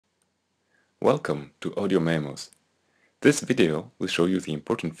Welcome to Audio Memos. This video will show you the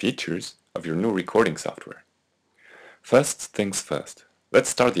important features of your new recording software. First things first, let's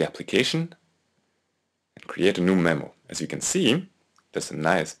start the application and create a new memo. As you can see, there's a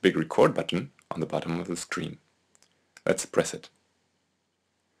nice big record button on the bottom of the screen. Let's press it.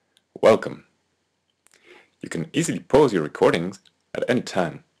 Welcome. You can easily pause your recordings at any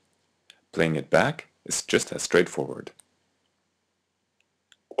time. Playing it back is just as straightforward.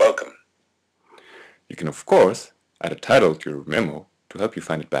 Welcome. You can of course add a title to your memo to help you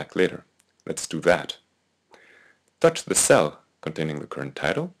find it back later. Let's do that. Touch the cell containing the current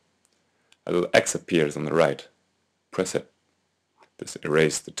title. A little X appears on the right. Press it. This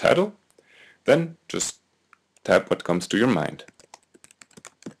erases the title. Then just type what comes to your mind.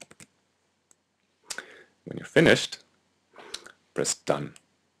 When you're finished, press Done.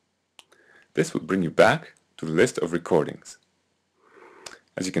 This will bring you back to the list of recordings.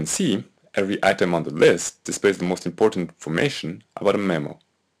 As you can see, every item on the list displays the most important information about a memo.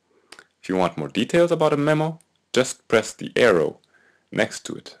 If you want more details about a memo, just press the arrow next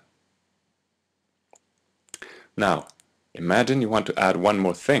to it. Now, imagine you want to add one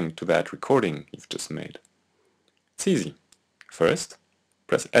more thing to that recording you've just made. It's easy. First,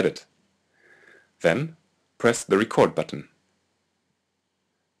 press Edit. Then, press the Record button.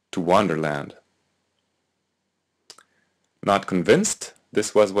 To Wonderland. Not convinced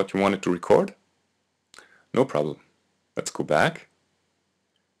this was what you wanted to record? No problem. Let's go back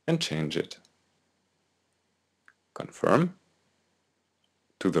and change it. Confirm.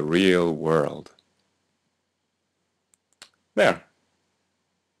 To the real world. There.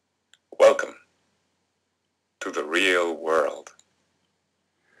 Welcome to the real world.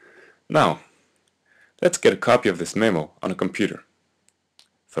 Now, let's get a copy of this memo on a computer.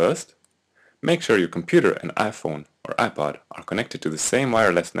 First, make sure your computer and iPhone or iPod are connected to the same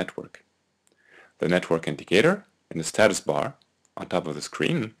wireless network. The network indicator in the status bar on top of the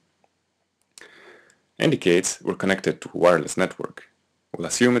screen indicates we're connected to a wireless network. We'll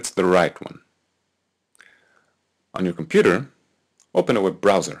assume it's the right one. On your computer, open a web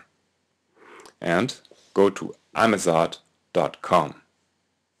browser and go to amazon.com.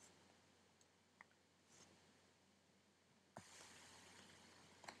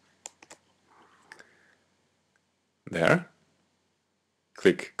 There,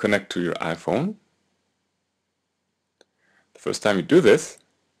 click Connect to your iPhone. The first time you do this,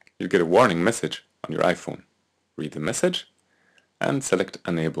 you get a warning message on your iPhone. Read the message and select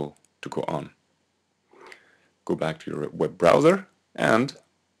Enable to go on. Go back to your web browser and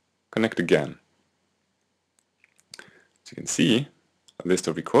connect again. As you can see, a list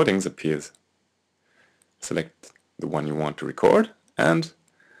of recordings appears. Select the one you want to record and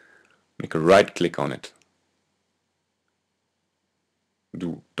make a right click on it.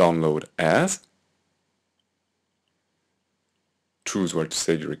 Do Download As, choose where to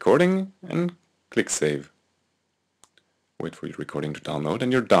save your recording and click Save. Wait for your recording to download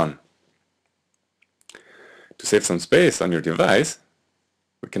and you're done. To save some space on your device,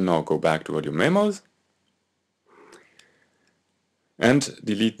 we can now go back to Audio Memos and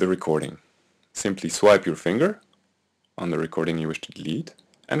delete the recording. Simply swipe your finger on the recording you wish to delete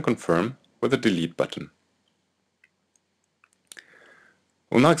and confirm with the Delete button.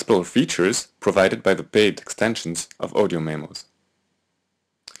 We'll now explore features provided by the paid extensions of Audio Memos.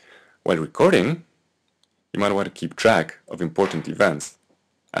 While recording, you might want to keep track of important events.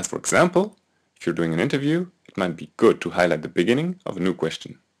 As for example, if you're doing an interview, it might be good to highlight the beginning of a new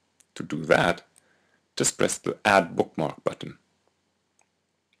question. To do that, just press the Add Bookmark button.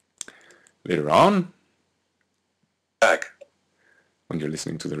 Later on, when you're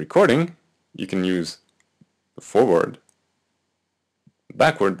listening to the recording, you can use the forward,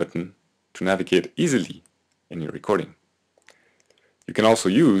 backward button to navigate easily in your recording. You can also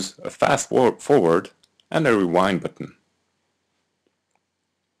use a fast forward and a rewind button.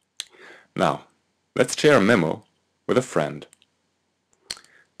 Now, let's share a memo with a friend.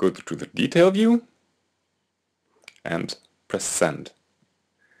 Go to the Detail view and press Send.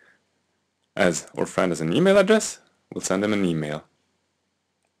 As our friend has an email address, we'll send him an email.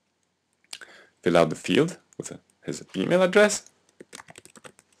 Fill out the field with his email address.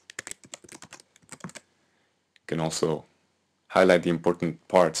 You can also highlight the important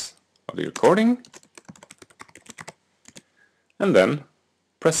parts of the recording and then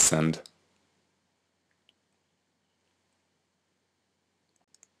press Send.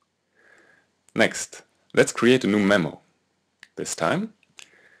 Next, let's create a new memo. This time,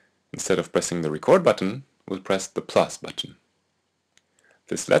 instead of pressing the Record button, we'll press the plus button.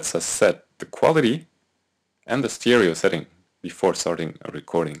 This lets us set the quality and the stereo setting before starting a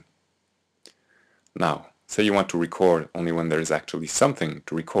recording. Now, say you want to record only when there is actually something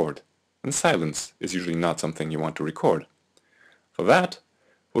to record, and silence is usually not something you want to record. For that,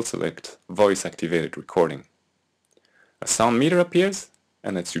 we'll select Voice-Activated Recording. A sound meter appears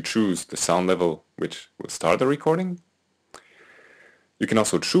and lets you choose the sound level which will start the recording. You can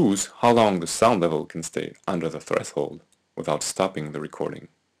also choose how long the sound level can stay under the threshold without stopping the recording.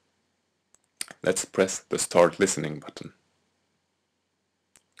 Let's press the Start Listening button.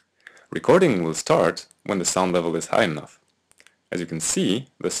 Recording will start when the sound level is high enough. As you can see,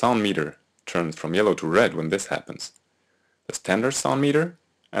 the sound meter turns from yellow to red when this happens. The standard sound meter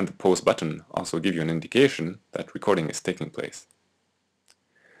and the pause button also give you an indication that recording is taking place.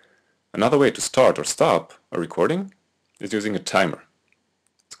 Another way to start or stop a recording is using a timer.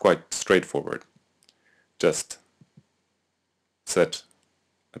 It's quite straightforward. Just set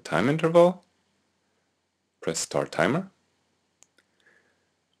a time interval, press Start Timer.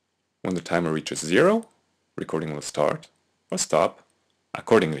 When the timer reaches 0, recording will start or stop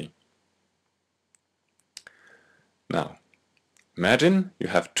accordingly. Now, imagine you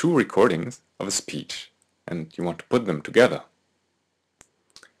have two recordings of a speech and you want to put them together.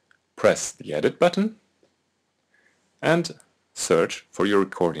 Press the Edit button and search for your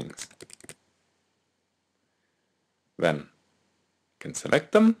recordings. Then you can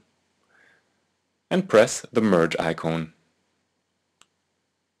select them and press the Merge icon.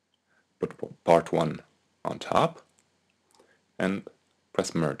 Put part 1 on top and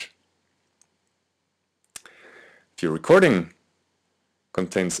press Merge. If your recording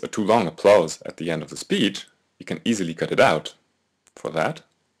contains a too long applause at the end of the speech, you can easily cut it out. For that,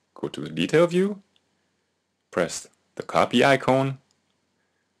 go to the Detail view, press the Copy icon,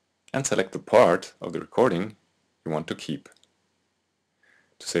 and select the part of the recording you want to keep.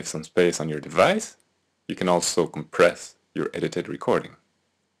 To save some space on your device, you can also compress your edited recording.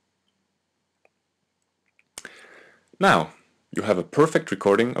 Now, you have a perfect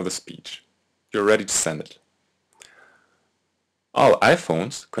recording of the speech. You're ready to send it. All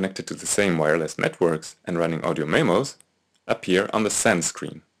iPhones connected to the same wireless networks and running audio memos appear on the Send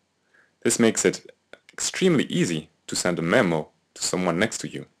screen. This makes it extremely easy to send a memo to someone next to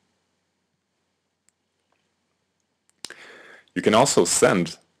you. You can also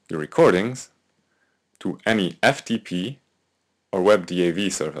send your recordings to any FTP or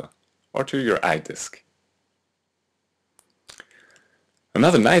WebDAV server or to your iDisk.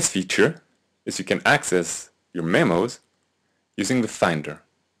 Another nice feature is you can access your memos using the Finder,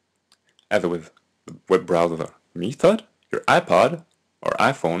 either with the web browser method. Your iPod or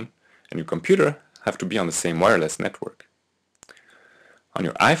iPhone and your computer have to be on the same wireless network. On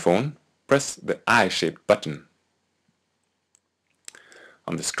your iPhone, press the I-shaped button.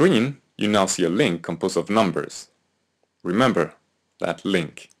 On the screen, you now see a link composed of numbers. Remember that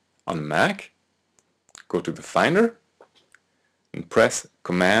link. On Mac, go to the Finder and press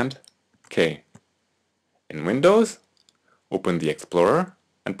Command K. In Windows, open the Explorer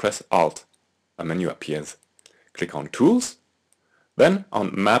and press Alt. A menu appears. Click on Tools, then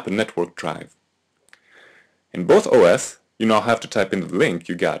on Map Network Drive. In both OS, you now have to type in the link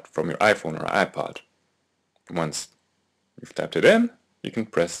you got from your iPhone or iPod. Once you've typed it in, you can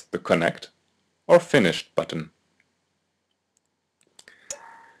press the Connect or Finished button.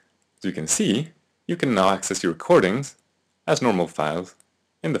 As you can see, you can now access your recordings as normal files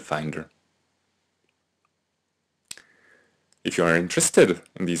in the Finder. If you are interested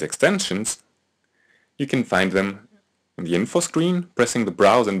in these extensions, you can find them in the info screen pressing the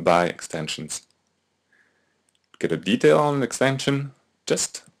Browse and Buy extensions. To get a detail on an extension,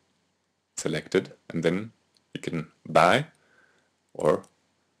 just select it and then you can buy or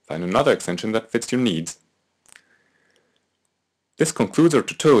find another extension that fits your needs. This concludes our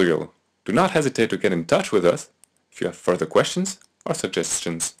tutorial. Do not hesitate to get in touch with us if you have further questions or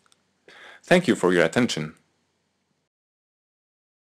suggestions. Thank you for your attention.